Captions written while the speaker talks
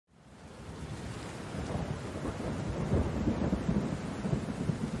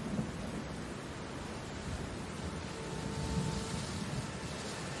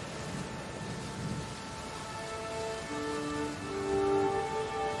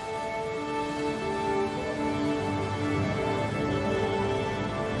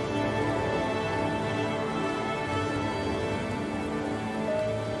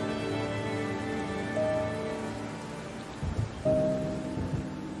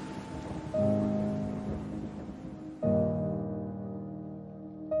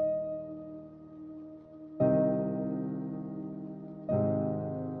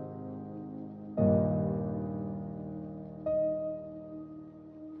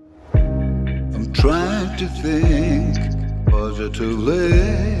trying to think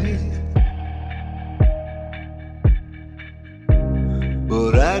positively,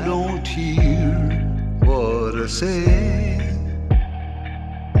 but I don't hear what I say.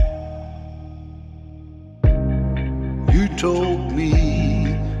 You told me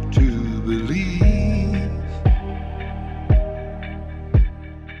to believe,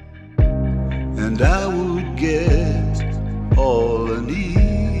 and I would get all I need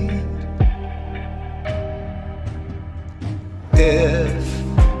if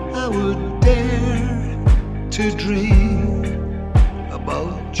I would dare to dream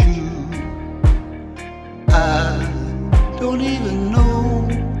about you. I don't even know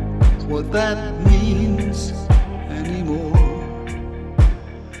what that means anymore.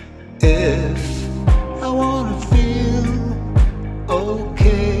 If I wanna feel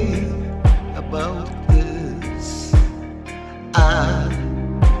okay about this, I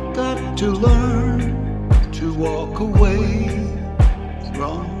got to learn to walk away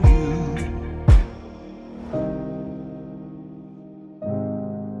from you.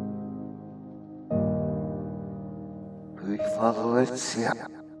 Rewolucja.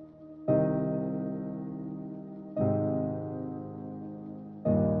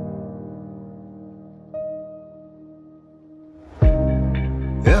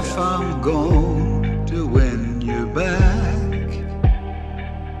 If I'm going to win you back,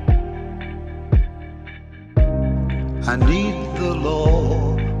 I need the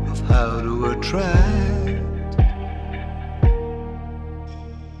law of how to attract.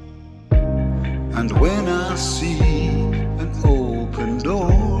 And when I see an open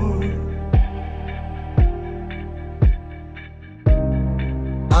door,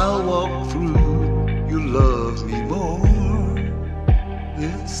 I'll walk through. You love me more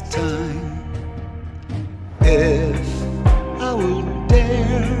this time. If I would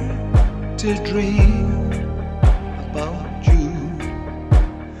dare to dream about you,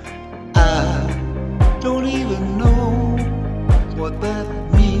 I don't even know what that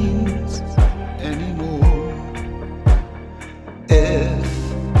means anymore. If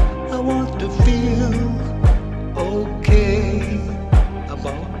I want to feel okay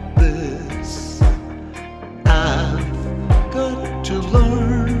about this, I've got to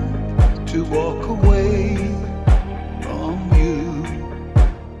learn to walk away from you.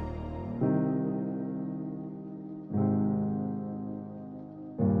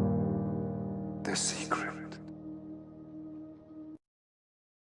 The secret.